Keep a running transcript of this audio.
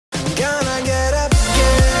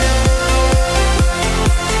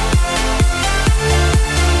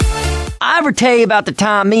ever tell you about the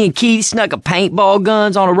time me and Keith snuck a paintball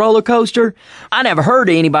guns on a roller coaster? I never heard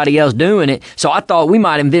of anybody else doing it, so I thought we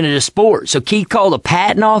might invented a sport. So Keith called the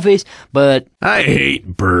patent office, but... I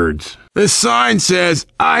hate birds. This sign says,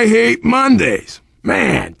 I hate Mondays.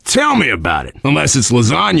 Man, tell me about it. Unless it's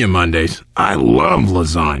lasagna Mondays. I love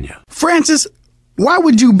lasagna. Francis, why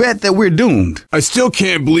would you bet that we're doomed? I still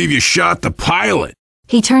can't believe you shot the pilot.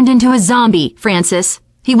 He turned into a zombie, Francis.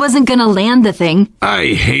 He wasn't gonna land the thing. I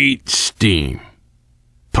hate steam.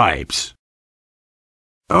 Pipes.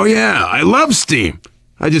 Oh yeah, I love steam.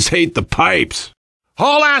 I just hate the pipes.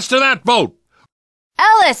 Haul ass to that boat!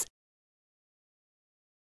 Ellis!